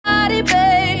body,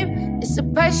 babe. It's a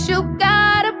price you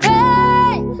gotta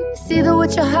pay. It's either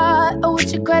with your heart or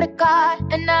with your credit card.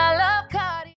 And I love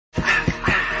Cardi.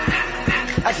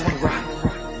 I just wanna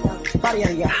rock. Body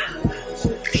out of ya.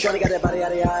 Shorty got that body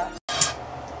out of ya.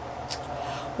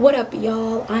 What up,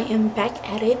 y'all? I am back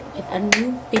at it with a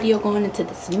new video going into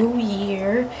this new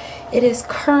year. It is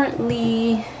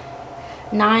currently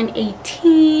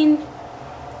 9:18.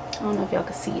 I don't know if y'all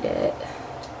can see that.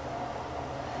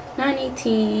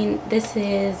 9:18. This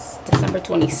is December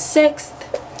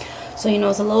 26th. So, you know,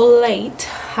 it's a little late.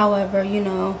 However, you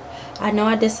know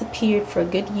I disappeared for a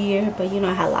good year, but you know,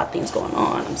 I had a lot of things going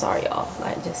on. I'm sorry, y'all.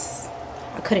 I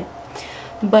couldn't.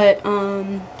 But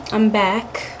I'm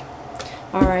back.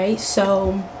 Alright,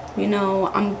 so you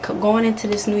know, I'm going into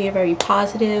this new year very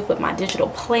positive with my digital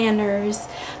planners,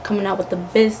 coming out with the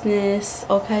business.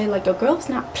 Okay, like your girl's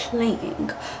not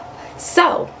playing.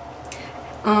 So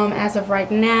as of right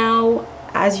now,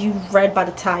 as you read by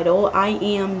the title, I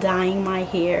am dyeing my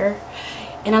hair.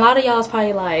 And a lot of y'all is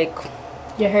probably like,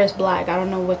 your hair is black, I don't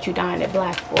know what you dyeing it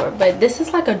black for. But this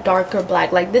is like a darker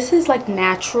black. Like this is like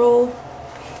natural,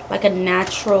 like a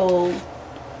natural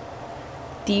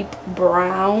deep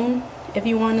brown, if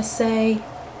you want to say.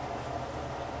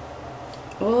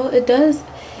 Well, it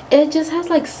just has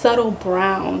like subtle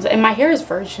browns. And my hair is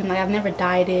virgin, like I've never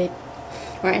dyed it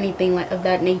or anything like of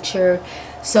that nature.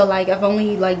 So like I've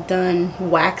only like done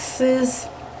waxes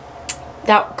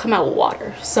that come out with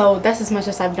water. So that's as much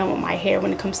as I've done with my hair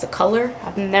when it comes to color.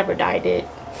 I've never dyed it,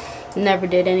 never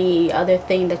did any other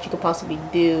thing that you could possibly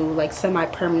do, like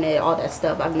semi-permanent, all that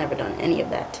stuff. I've never done any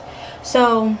of that.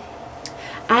 So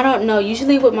I don't know,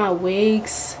 usually with my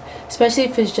wigs, especially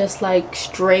if it's just like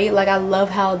straight, like I love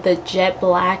how the jet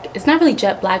black, it's not really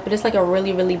jet black, but it's like a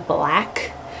really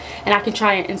black. And I can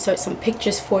try and insert some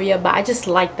pictures for you, but I just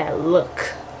like that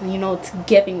look. You know, it's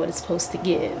giving what it's supposed to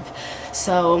give.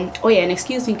 So, oh yeah, and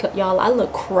excuse me y'all, I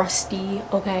look crusty,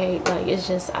 okay? Like it's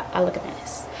just, I look a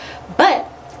mess. But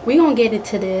we gonna get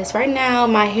into this. Right now,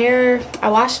 my hair, I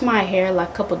washed my hair like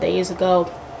a couple days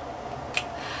ago.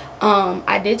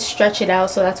 I did stretch it out,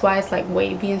 so that's why it's like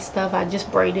wavy and stuff. I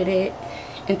just braided it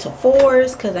into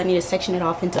fours because I need to section it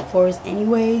off into fours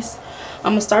anyways.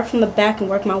 I'm gonna start from the back and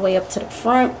work my way up to the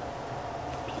front.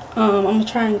 I'm gonna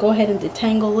try and go ahead and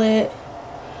detangle it.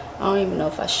 I don't even know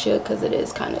if I should because it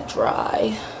is kind of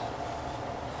dry.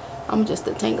 I'm just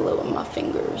detangle it with my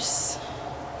fingers.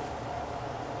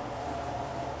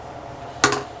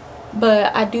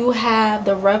 But I do have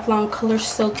the Revlon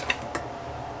Colorsilk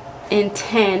in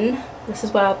 10. This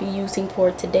is what I'll be using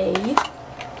for today.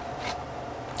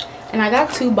 And I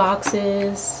got 2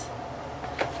 boxes.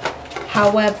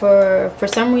 However, for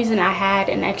some reason I had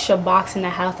an extra box in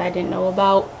the house I didn't know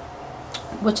about,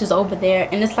 which is over there,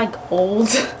 and it's like old,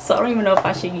 so I don't even know if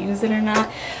I should use it or not.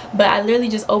 But I literally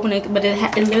just opened it, but it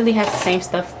literally has the same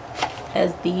stuff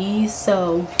as these,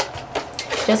 so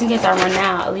just in case I run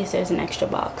out, at least there's an extra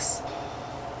box.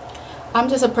 I'm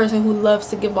just a person who loves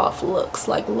to give off looks.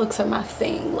 Like looks are my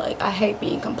thing. Like I hate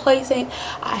being complacent,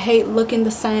 I hate looking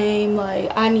the same.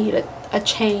 Like I need a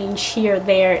change here,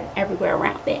 there, and everywhere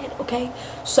around that. Okay,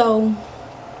 so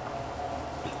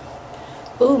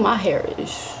ooh, my hair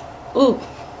is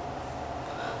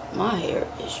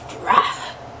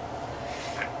dry.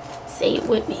 Say it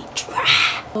with me,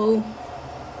 dry.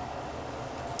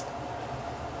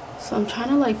 So I'm trying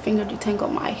to like finger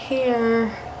detangle my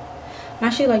hair. I'm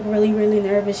actually like really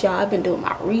nervous, y'all. I've been doing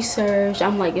my research.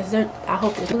 I'm like,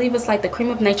 I believe it's like the Cream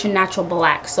of Nature natural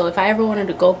black. So if I ever wanted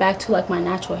to go back to like my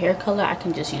natural hair color, I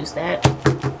can just use that.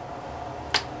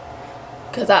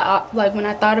 Because I like, when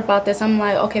I thought about this, I'm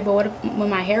like, okay, but what if when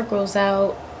my hair grows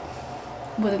out,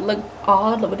 would it look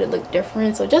odd? Would it look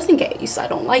different? So just in case I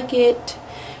don't like it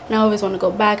and I always want to go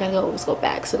back, I always go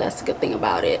back. So that's the good thing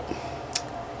about it.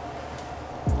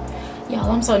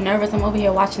 Y'all, I'm so nervous. I'm over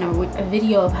here watching a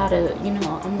video of how to, you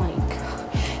know, I'm like,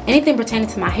 anything pertaining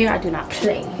to my hair, I do not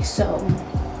play. So,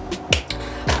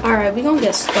 alright, we're gonna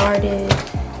get started.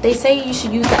 They say you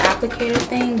should use the applicator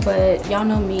thing, but y'all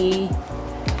know me.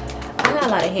 I got a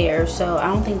lot of hair, so I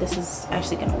don't think this is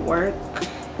actually gonna work.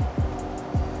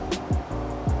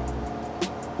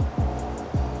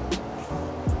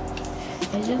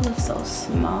 It just looks so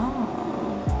small.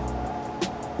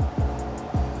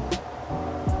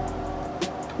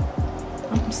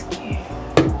 I'm scared.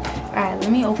 Alright, let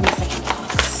me open the second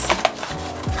box.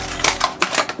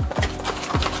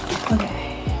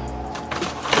 Okay.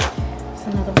 It's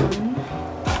another one.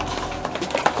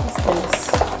 What's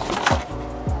this?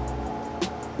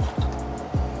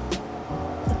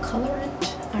 The colorant.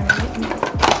 Alright.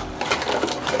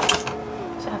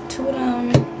 So I have 2 of them.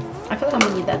 I feel like I'm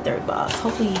gonna need that 3rd box.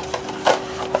 Hopefully ugly.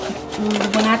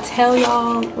 When I tell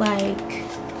y'all, like,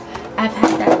 I've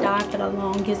had that dye for the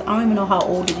longest. I don't even know how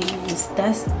old it is.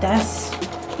 That's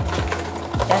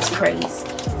crazy.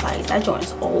 Like, that joint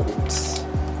is old.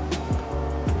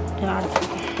 And I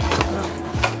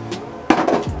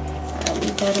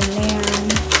leave that in there.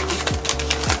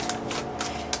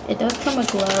 It does come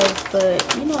with gloves,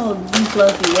 but you know these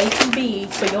gloves be way too big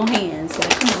for your hands.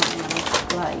 Like, come on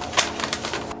now. Like,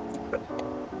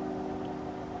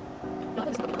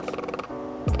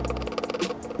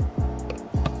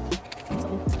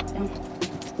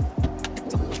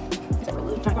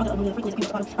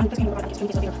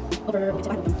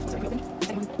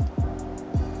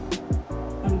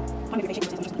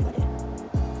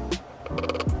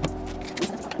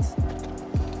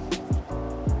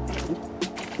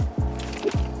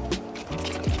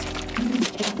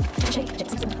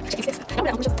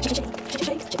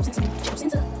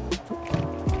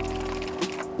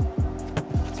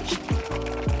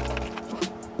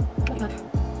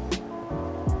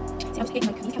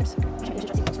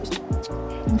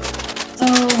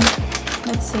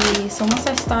 let's see. So once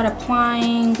I start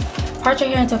applying, part your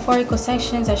hair into 4 equal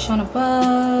sections as shown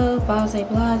above. Blase,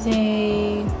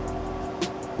 blase.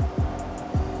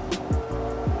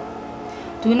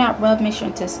 Do not rub mixture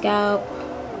into scalp.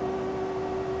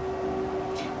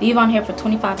 Leave on here for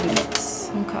 25 minutes.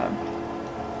 Okay.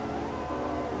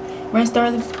 Rinse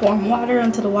thoroughly with warm water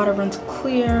until the water runs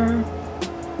clear.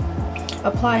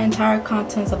 Apply entire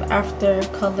contents of After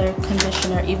Color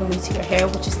Conditioner evenly to your hair,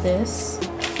 which is this.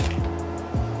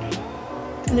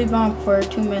 Leave on for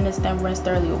 2 minutes, then rinse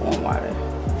thoroughly with warm water.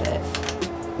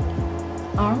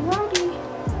 Alrighty,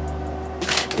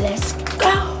 let's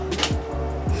go.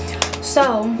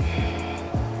 So,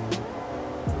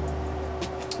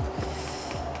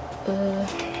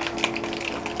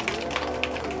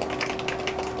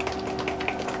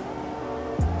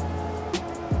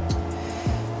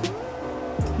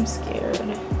 I'm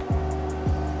scared.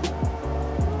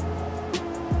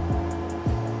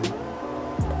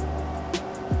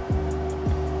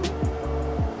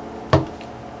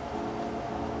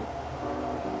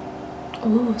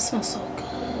 Ooh, it smells so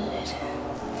good.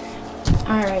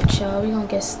 Alright, y'all, we're gonna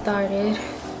get started.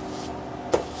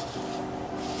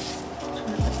 Trying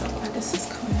to figure out where this is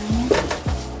coming out.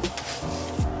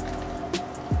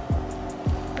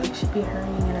 I should be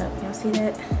hurrying it up. Y'all see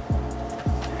that?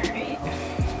 Alright.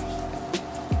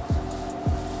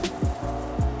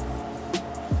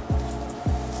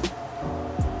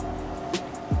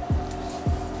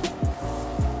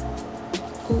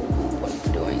 Ooh, what am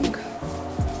I doing?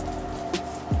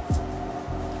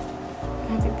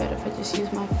 Might be better if I just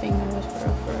use my fingers for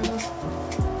real.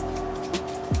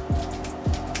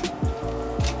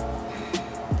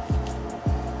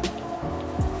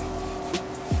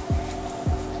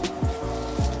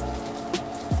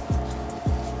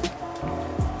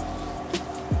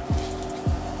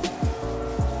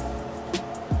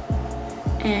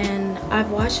 And I've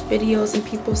watched videos and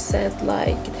people said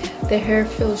like their hair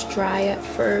feels dry at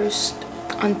first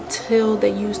until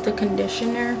they use the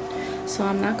conditioner. So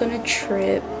I'm not gonna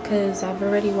trip because I've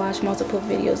already watched multiple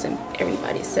videos and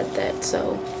everybody said that.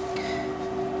 So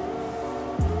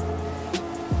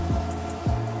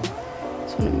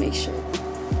just want to make sure.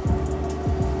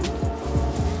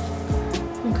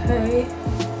 Okay,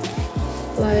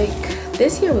 like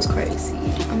this year was crazy.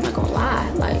 I'm not gonna lie.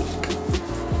 Like,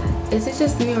 is it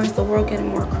just me or is the world getting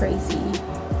more crazy?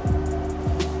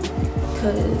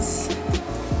 Because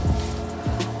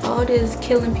all this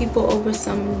killing people over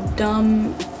some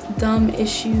dumb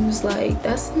issues, like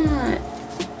that's not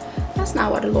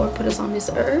why the Lord put us on this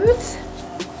earth.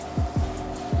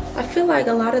 I feel like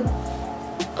a lot of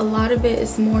it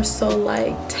is more so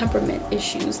like temperament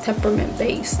issues, temperament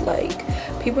based. Like,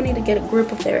 people need to get a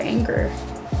grip of their anger.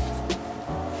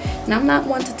 And I'm not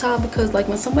one to talk because like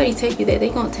when somebody take you there, they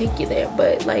gonna take you there,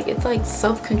 but like it's like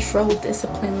self-control,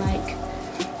 discipline. Like,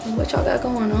 what y'all got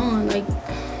going on? Like,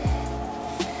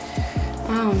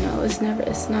 I don't know. It's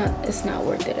not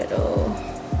worth it at all.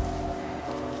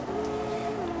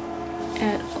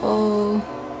 At all.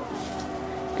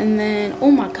 And then,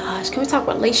 oh my gosh, can we talk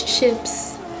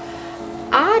relationships?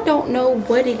 I don't know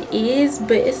what it is,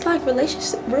 but it's like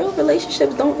real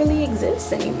relationships don't really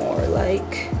exist anymore.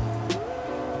 Like,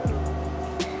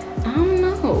 I don't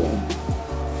know.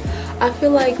 I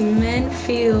feel like men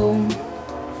feel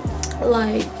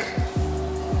like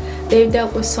they've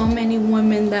dealt with so many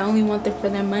women that only want them for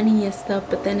their money and stuff,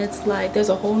 but then it's like there's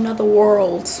a whole nother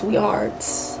world,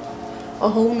 sweethearts, a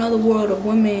whole nother world of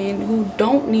women who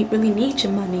don't really need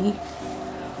your money,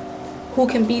 who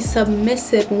can be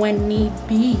submissive when need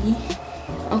be.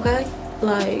 Okay,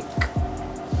 Like,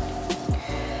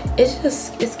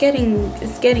 it's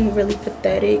getting really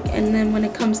pathetic. And then when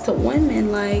it comes to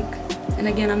women, like, and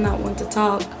again, I'm not one to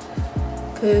talk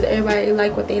because everybody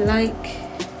like what they like.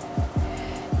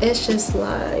 It's just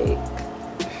like,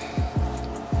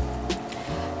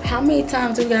 how many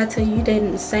times do we gotta tell you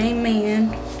dating the same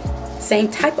man, same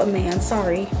type of man,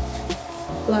 sorry.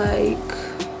 Like,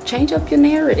 change up your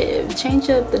narrative, change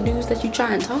up the dudes that you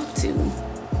try and talk to.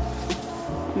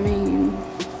 I mean,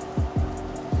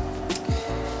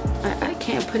 I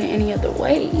can't put it any other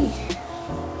way.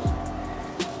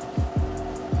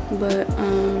 But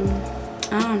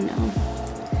I don't know.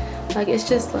 Like, it's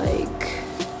just like,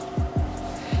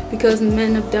 because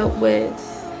men have dealt with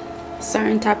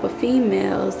certain type of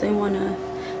females, they wanna,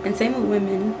 and same with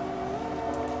women,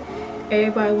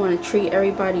 everybody wanna treat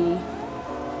everybody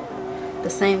the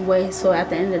same way. So at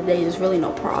the end of the day, there's really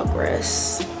no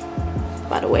progress,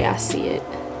 by the way I see it.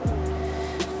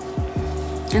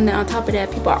 And then on top of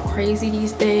that, people are crazy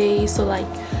these days. So like,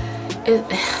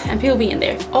 and people be in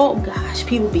there, oh gosh,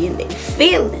 people be in their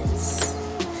feelings.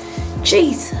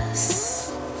 Jesus.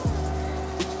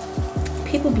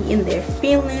 People be in their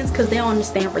feelings because they don't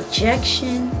understand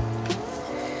rejection.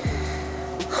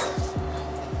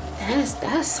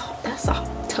 That's a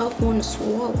tough one to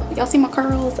swallow. Y'all see my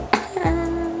curls?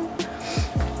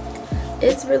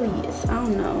 It's really, I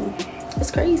don't know.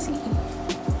 It's crazy.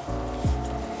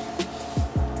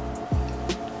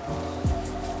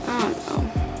 I don't know.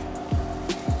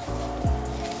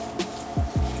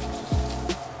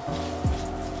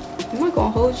 I'm not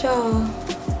gonna hold y'all.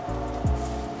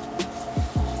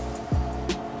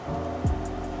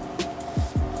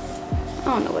 I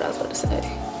don't know what I was about to say,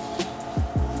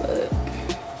 but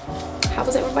how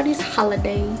was everybody's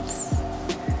holidays?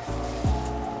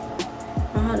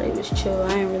 My holiday was chill. I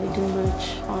didn't really do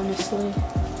much, honestly.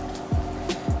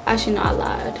 Actually, no, I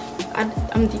lied.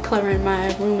 I'm decluttering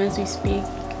my room as we speak.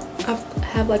 I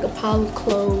have like a pile of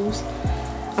clothes.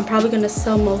 I'm probably gonna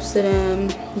sell most of them,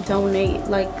 donate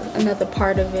like another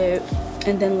part of it,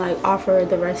 and then like offer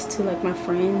the rest to like my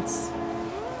friends.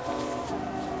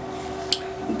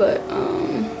 But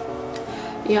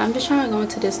yeah, I'm just trying to go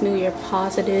into this new year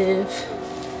positive,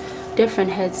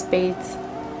 different headspace,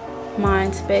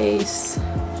 mind space,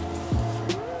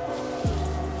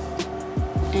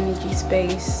 energy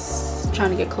space,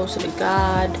 trying to get closer to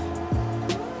God.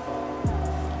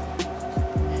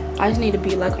 I just need to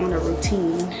be like on a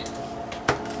routine,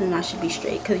 and I should be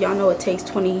straight, because y'all know it takes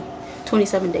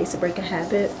 27 days to break a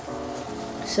habit.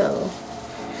 So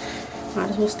might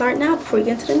as well start now before you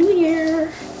get into the new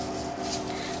year.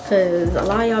 Because a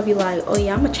lot of y'all be like, oh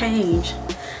yeah, I'm gonna change,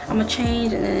 and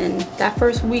then that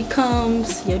first week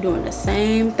comes, you're doing the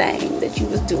same thing that you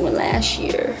was doing last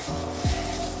year,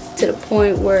 to the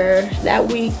point where that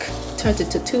week turns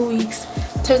into 2 weeks,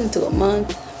 turns into a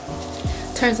month,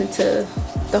 turns into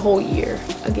the whole year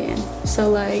again. So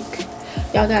like,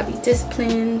 y'all gotta be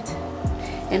disciplined,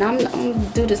 and I'm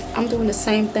doing the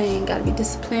same thing. Gotta be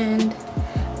disciplined,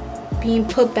 being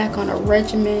put back on a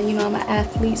regimen. You know, I'm an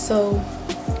athlete, so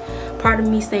part of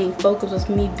me staying focused was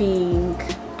me being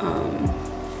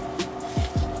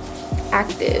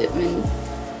active and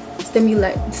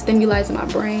stimulating my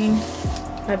brain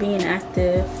by being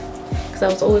active, because I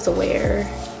was always aware.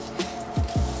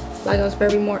 Like,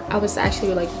 I was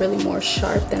actually like really more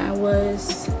sharp than I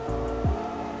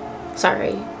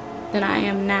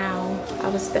am now. I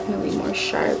was definitely more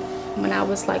sharp when I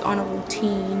was like on a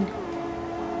routine,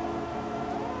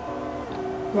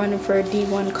 running for a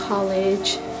D1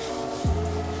 college.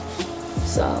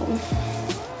 So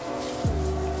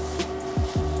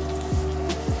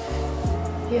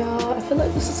yeah, I feel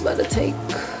like this is about to take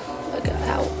like an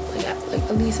hour, like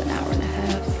at least an hour and a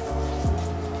half.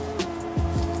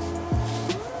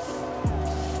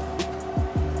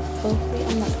 Hopefully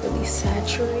I'm not really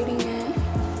saturating it.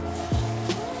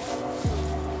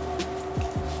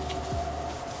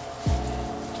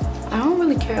 I don't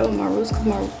really care about my roots because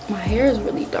my hair is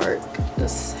really dark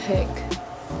as heck.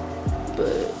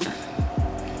 But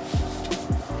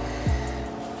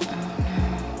I don't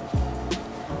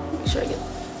know. Make sure I get.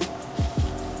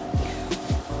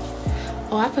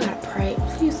 Oh, I forgot to pray.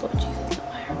 Please, Lord Jesus, let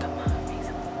my hair come out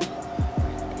amazing.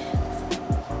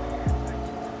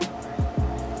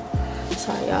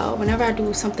 Sorry, y'all. Whenever I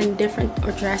do something different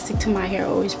or drastic to my hair, I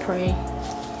always pray.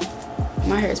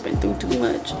 My hair's been through too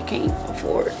much. I can't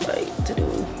afford to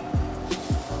do.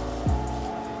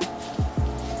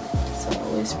 So I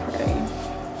always pray.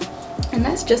 And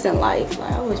that's just in life.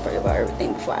 Like, I always pray about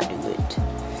everything before I do it.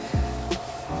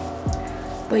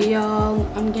 But y'all,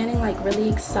 I'm getting like really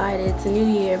excited. It's a new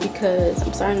year because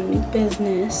I'm starting a new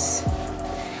business.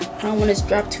 I don't want to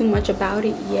drop too much about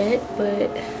it yet, but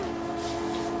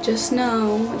just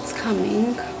know it's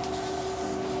coming.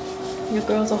 Your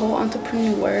girl's a whole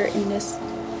entrepreneur in this,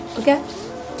 okay?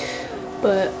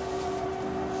 But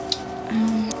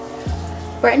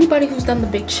for anybody who's done the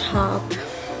big chop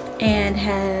and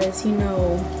has, you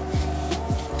know,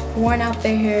 worn out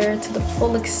their hair to the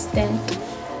full extent,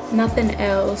 nothing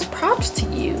else, props to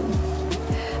you,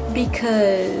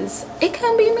 because it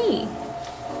can be me.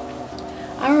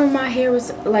 I remember my hair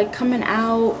was like coming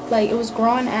out, like it was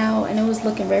growing out, and it was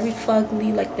looking very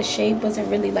fugly, like the shape wasn't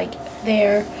really like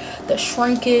there, the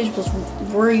shrinkage was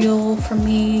real for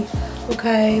me,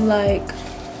 okay? Like,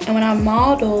 and when I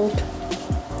modeled,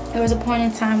 there was a point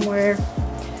in time where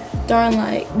during,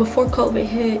 like, before COVID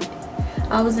hit,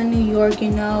 I was in New York,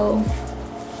 you know,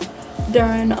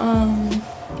 during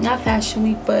not fashion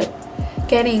week, but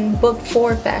getting booked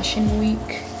for fashion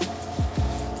week,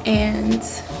 and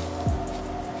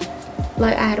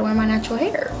like I had to wear my natural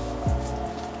hair.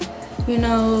 You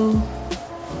know,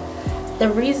 the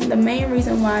main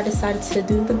reason why I decided to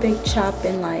do the big chop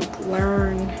and like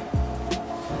learn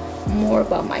more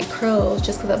about my curls,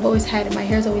 just because I've always had it, my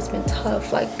hair's always been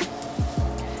tough. Like,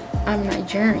 I'm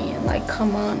Nigerian, like,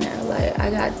 come on now, like I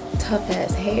got tough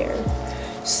ass hair.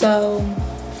 So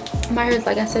my hair's,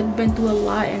 like I said, been through a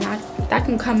lot, and that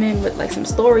can come in with like some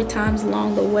story times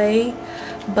along the way,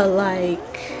 but like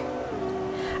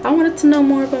I wanted to know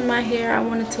more about my hair. I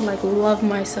wanted to like love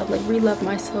myself, like re-love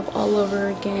myself all over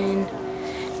again,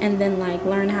 and then like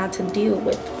learn how to deal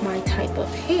with my type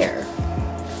of hair.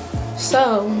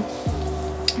 So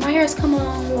my hair's come a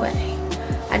long way.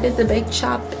 I did the big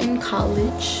chop in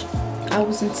college. I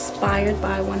was inspired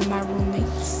by one of my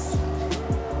roommates.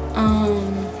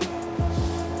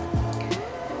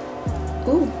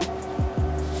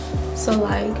 So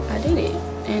like I did it,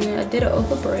 and I did it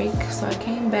over break. So I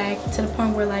came back to the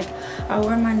point where like I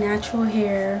wore my natural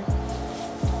hair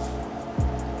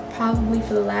probably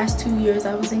for the last 2 years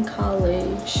I was in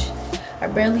college. I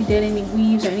barely did any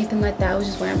weaves or anything like that. I was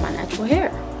just wearing my natural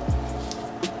hair.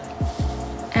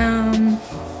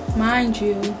 Mind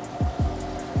you,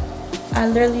 I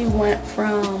literally went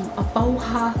from a faux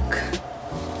hawk.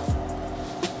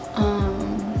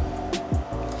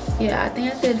 Yeah, I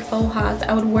think I did faux hawks.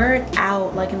 I would wear it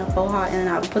out like in a faux hawk, and then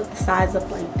I would put the sides up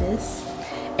like this,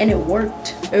 and it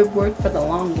worked. It worked for the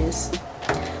longest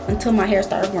until my hair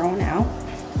started growing out.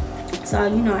 So,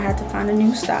 you know, I had to find a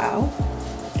new style,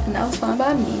 and that was fine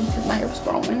by me because my hair was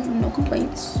growing, no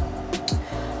complaints.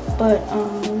 But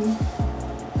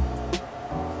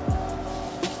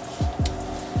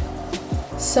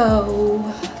so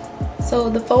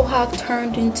the faux hawk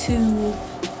turned into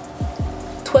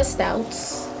twist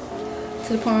outs,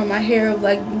 to the point where my hair,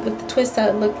 like with the twist out,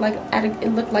 it looked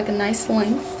like a nice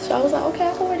length. So I was like, okay,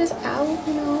 I can wear this out,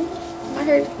 you know, my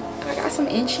hair, I got some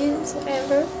inches,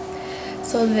 whatever.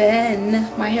 So then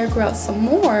my hair grew out some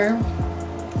more,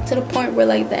 to the point where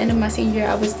like the end of my senior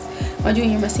year, my junior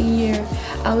year, my senior year,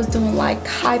 I was doing like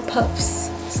high puffs.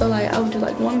 So like I would do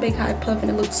like one big high puff, and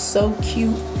it looked so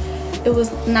cute. It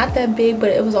was not that big, but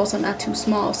it was also not too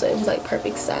small, so it was like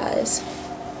perfect size.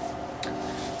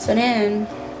 So then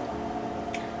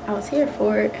I was here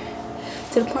for it,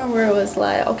 to the point where it was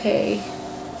like, okay,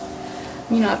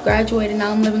 you know, I've graduated,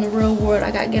 now I'm living the real world.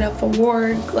 I gotta get up for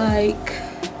work like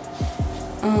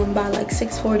by like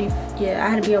 6:40. Yeah, I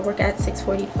had to be at work at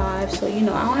 6:45, so you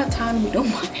know I don't have time to be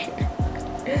doing my hair.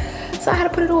 So I had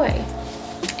to put it away.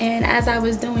 And as I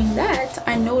was doing that,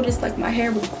 I noticed like my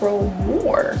hair would grow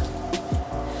more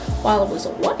while it was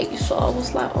away. So I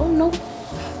was like, oh no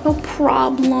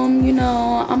problem, you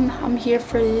know, I'm here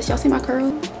for this. Y'all see my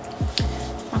curl,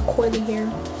 my coily hair?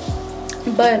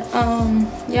 But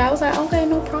yeah, I was like, okay,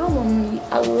 no problem.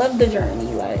 I love the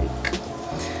journey. Like,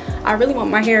 I really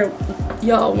want my hair,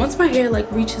 y'all, once my hair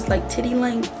like reaches like titty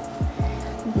length,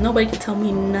 nobody can tell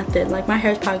me nothing. Like, my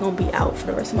hair is probably gonna be out for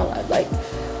the rest of my life. Like,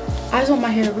 I just want my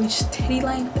hair to reach titty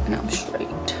length and I'm straight.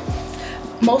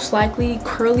 Most likely,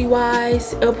 curly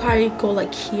wise, it'll probably go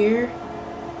like here,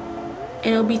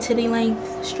 and it'll be titty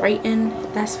length, straighten.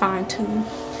 That's fine too.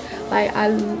 Like,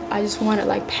 I just want it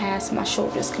like past my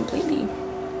shoulders completely.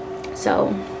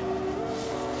 So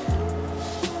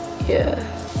yeah.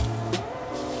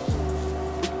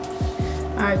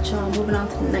 Alright, y'all, moving on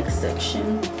to the next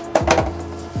section.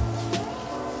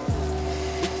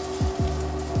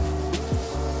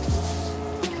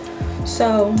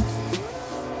 So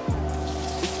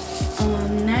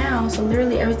now, so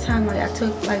literally every time like I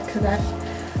took like, because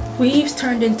weaves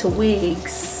turned into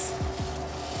wigs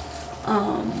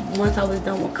once I was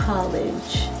done with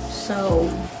college. So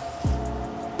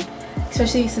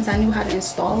especially since I knew how to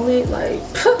install it. Like,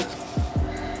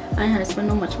 I ain't had to spend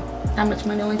that much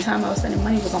money. The only time I was spending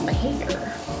money was on the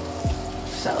hair.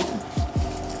 So,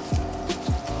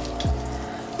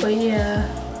 but yeah,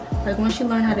 like once you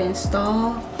learn how to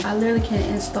install, I literally can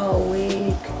install a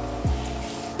wig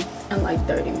in like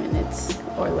 30 minutes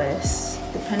or less,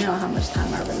 depending on how much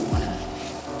time I really want to.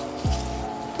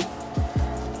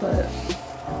 But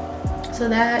so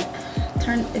that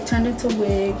turned into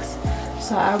wigs,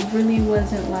 so I really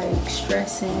wasn't like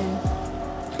stressing.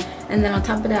 And then on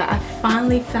top of that, I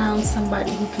finally found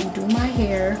somebody who can do my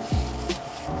hair,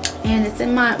 and it's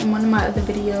in one of my other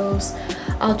videos.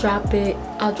 I'll drop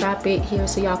it here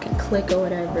so y'all can click or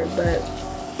whatever. But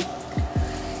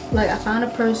like, I found a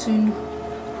person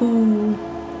who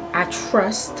I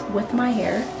trust with my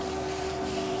hair.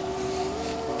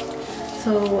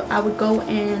 So I would go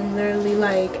in literally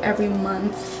like every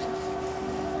month.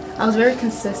 I was very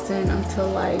consistent until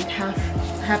like half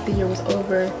the year was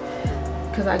over,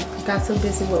 because I got so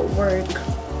busy with work.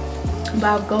 But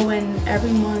I'll go in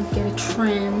every month, get a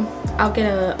trim. I'll get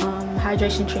a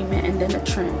hydration treatment and then a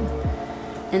trim,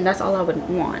 and that's all I would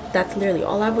want. That's literally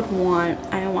all I would want.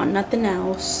 I don't want nothing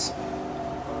else.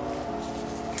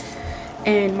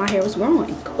 And my hair was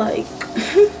growing, like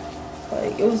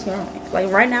like it was growing.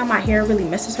 Like right now my hair really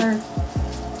misses her,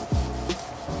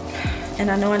 and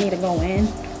I know I need to go in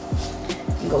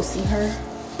and go see her,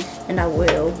 and I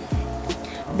will.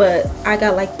 But I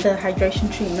got like the hydration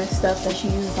treatment stuff that she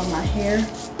used on my hair,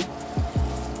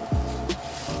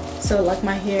 so like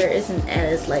my hair isn't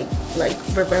as like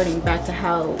reverting back to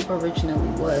how originally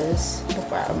was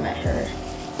before I met her.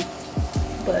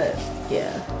 But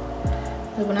yeah,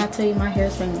 like when I tell you my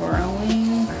hair's been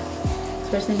growing,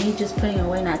 especially me just putting it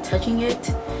away, not touching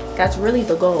it, that's really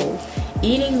the goal.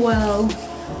 Eating well,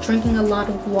 drinking a lot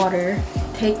of water,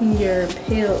 taking your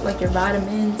pill, like your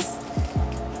vitamins,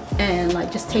 and like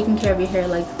just taking care of your hair,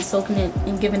 like soaking it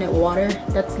and giving it water.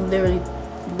 That's literally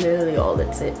all.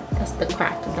 That's it. That's the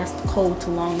crack. That's the code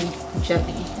to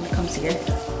longevity when it comes to your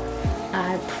hair.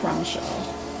 I promise y'all.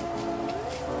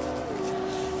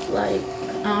 Like,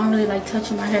 I don't really like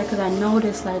touching my hair because I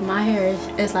notice like my hair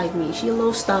is like me. She a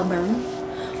little stubborn,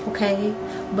 okay?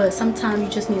 But sometimes you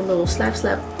just need a little slap,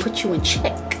 put you in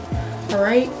check. All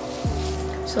right?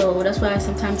 So that's why I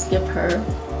sometimes give her,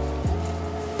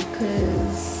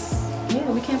 because yeah,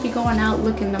 we can't be going out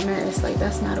looking a mess. Like,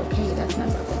 that's not okay. That's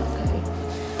never been okay.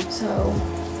 So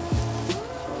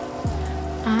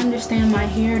I understand my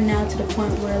hair now to the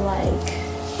point where, like,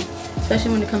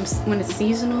 especially when it's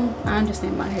seasonal, I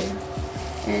understand my hair.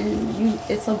 And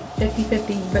it's a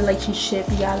 50-50 relationship.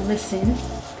 You gotta listen,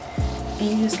 and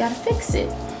you just gotta fix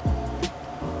it.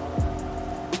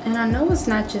 And I know it's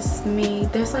not just me.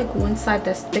 There's like one side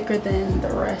that's thicker than the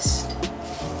rest.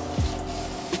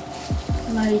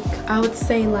 Like, I would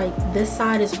say like this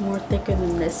side is more thicker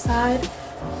than this side.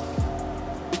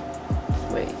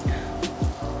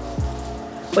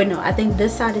 Wait, no, I think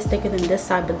this side is thicker than this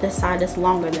side, but this side is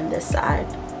longer than this side,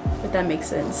 if that makes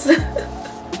sense.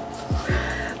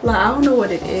 Like, I don't know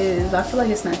what it is. I feel like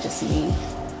it's not just me.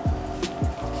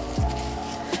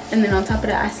 And then on top of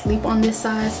that, I sleep on this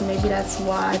side, so maybe that's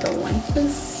why the length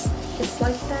is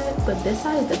like that. But this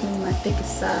side is definitely my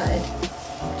thickest side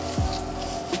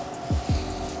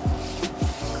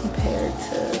compared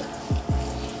to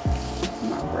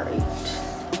my right.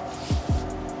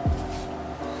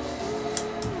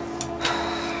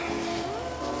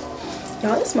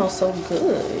 Y'all, it smells so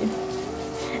good.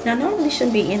 Now, I normally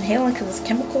shouldn't be inhaling because it's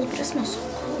chemicals, but it smells so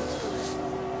good.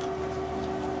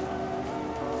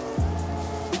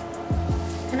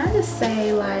 And I just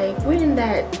say, like, we're in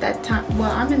that time.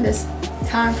 Well, I'm in this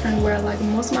time frame where, like,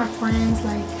 most of my friends,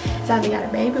 like, it's either got a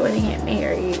baby or they get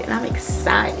married, and I'm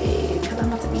excited because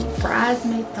I'm about to be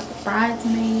bridesmaids,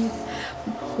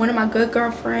 One of my good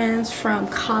girlfriends from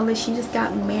college, she just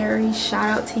got married.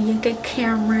 Shout out to Yinka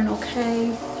Cameron,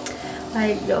 okay?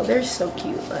 Like, yo, they're so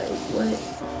cute. Like, what?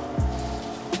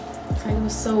 Like, it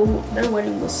was so, their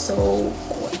wedding was so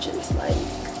gorgeous. Like,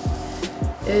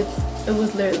 it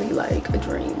was literally like a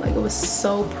dream. Like, it was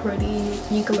so pretty.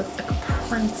 Yinka looked like a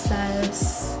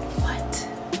princess. What?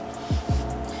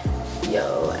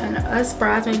 Yo, and us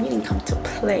bridesmaids, we didn't come to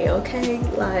play, okay?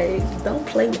 Like, don't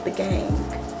play with the gang.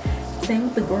 Same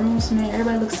with the groomsmen.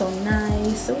 Everybody looked so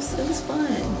nice. It was fun.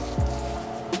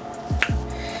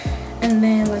 And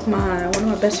then, like, one of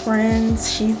my best friends,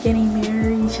 she's getting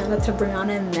married. Shout out to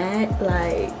Brianna and Matt.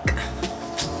 Like,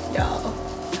 y'all,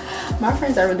 my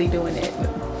friends are really doing it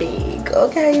big,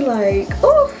 okay? Like,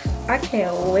 oh, I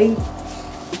can't wait.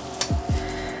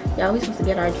 Yeah, we supposed to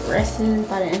get our dresses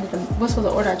by the end of the, we're supposed to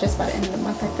order our dress by the end of the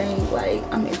month, I think. Like,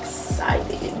 I'm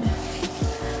excited.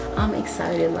 I'm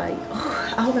excited. Like,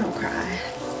 oh, I hope I don't cry.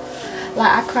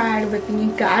 Like, I cried everything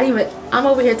you got. I'm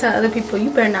over here telling other people,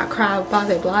 you better not cry,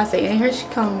 blase. And here she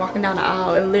come walking down the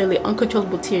aisle and literally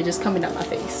uncontrollable tears just coming down my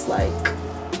face. Like,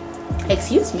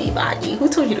 excuse me, body. Who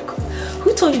told you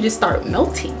to start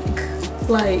melting?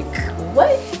 Like,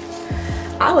 what?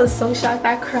 I was so shocked.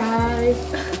 I cried.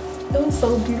 It was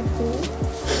so beautiful.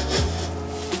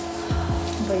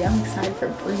 But yeah, I'm excited for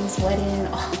Bree's wedding.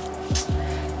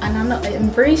 Oh. And I know,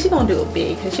 and Bree, she gonna do it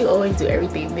big because she always do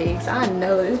everything big. So I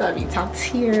know it's gonna be top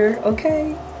tier,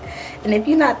 okay? And if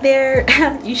you're not there,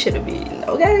 you should have been,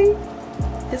 okay?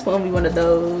 It's gonna be one of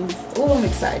those. Oh, I'm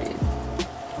excited.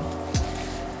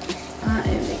 I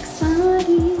am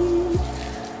excited.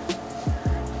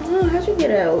 Oh, how'd you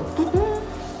get out?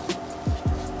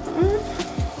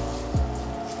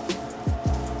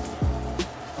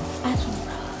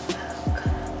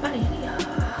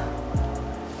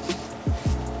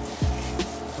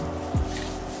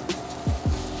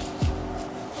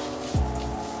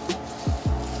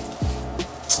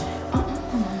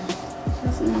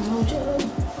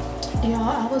 Y'all,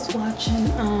 I was watching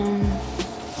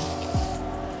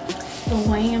the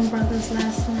Wayans brothers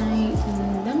last night,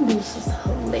 and them dudes was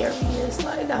hilarious.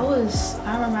 Like, I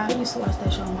remember I used to watch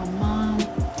that show with my mom.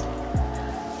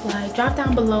 Like, drop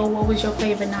down below what was your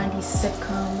favorite 90s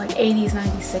sitcom, like 80s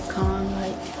 90s sitcom.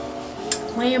 Like,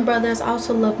 Wayans brothers.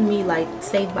 Also loved me like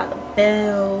Saved by the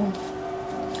Bell.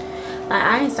 Like,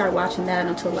 I didn't start watching that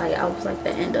until like I was like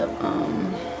the end of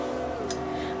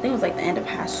I think it was like the end of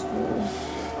high school.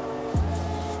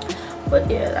 But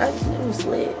yeah, it was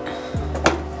lit.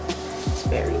 It's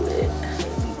very lit.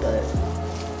 But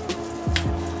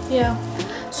yeah,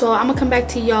 so I'm gonna come back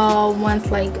to y'all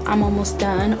once like I'm almost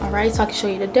done. All right, so I can show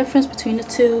you the difference between the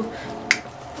two.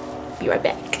 Be right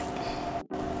back.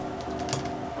 All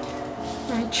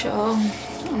right, y'all,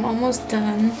 I'm almost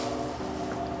done.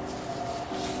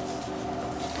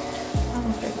 I'm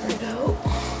gonna figure it out.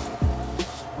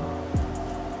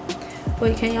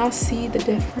 Wait, can y'all see the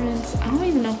difference? I don't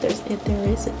even know if there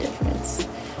is a difference.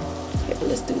 Okay, but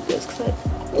let's do this because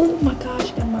oh my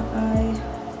gosh, got my eye.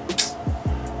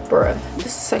 Bruh, this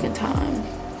is the second time.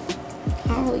 I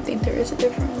don't really think there is a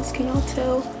difference. Can y'all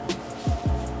tell?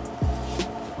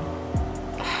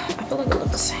 I feel like it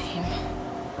looks the same.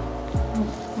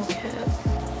 Oh, okay.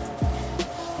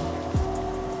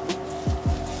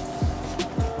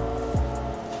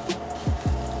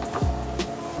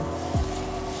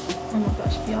 Oh my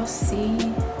gosh, y'all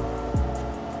see?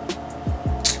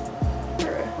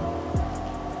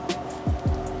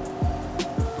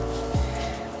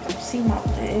 See my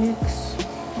legs?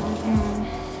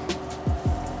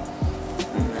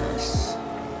 A mess.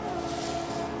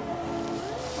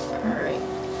 Alright.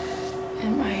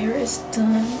 And my hair is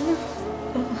done.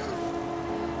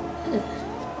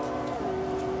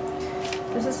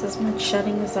 This is as much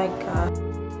shedding as I got.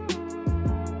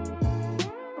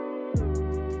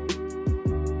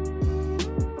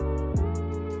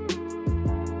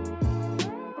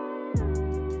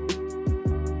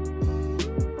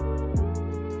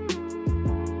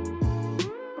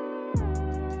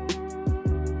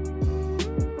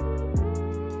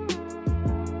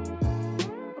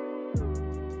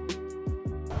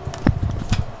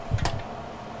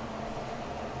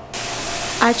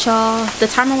 Alright, y'all, the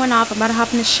timer went off. I'm about to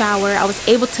hop in the shower. I was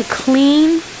able to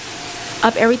clean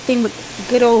up everything with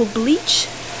good old bleach.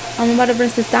 I'm about to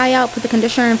rinse this dye out, put the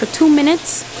conditioner in for 2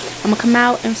 minutes. I'm gonna come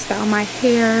out and style my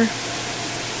hair.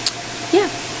 Yeah.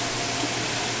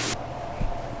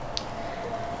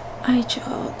 Alright,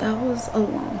 y'all, that was a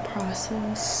long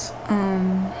process.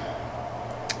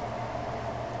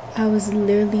 I was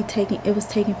literally it was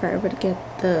taking forever to get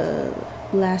the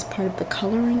last part of the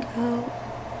coloring out.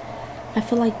 I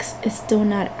feel like it's still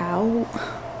not out.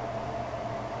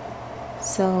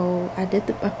 So I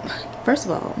did first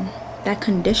of all, that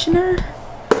conditioner,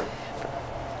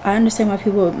 I understand why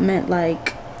people meant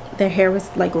like their hair was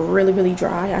like really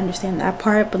dry. I understand that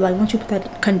part, but like once you put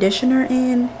that conditioner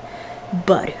in,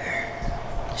 butter,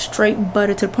 straight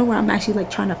butter, to the point where I'm actually like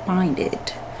trying to find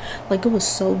it. Like, it was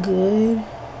so good.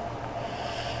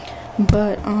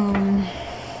 But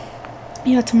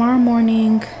yeah, tomorrow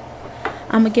morning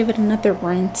I'm gonna give it another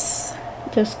rinse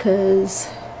just because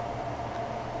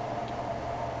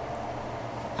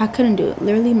I couldn't do it.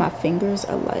 Literally my fingers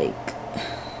are like,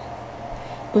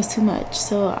 it was too much.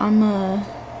 So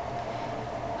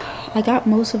I got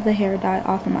most of the hair dye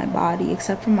off of my body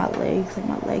except for my legs. Like,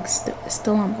 my legs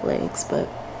still on my legs, but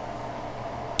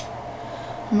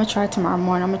I'm gonna try tomorrow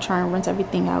morning. I'm gonna try and rinse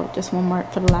everything out just one more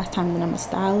for the last time, then I'm gonna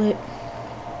style it.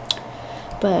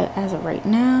 But as of right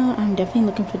now, I'm definitely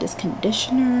looking for this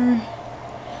conditioner,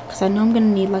 because I know I'm gonna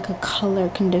need like a color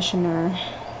conditioner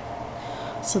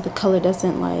so the color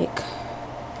doesn't like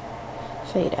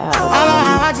fade out.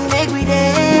 I want to make me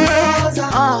dance.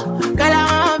 Girl,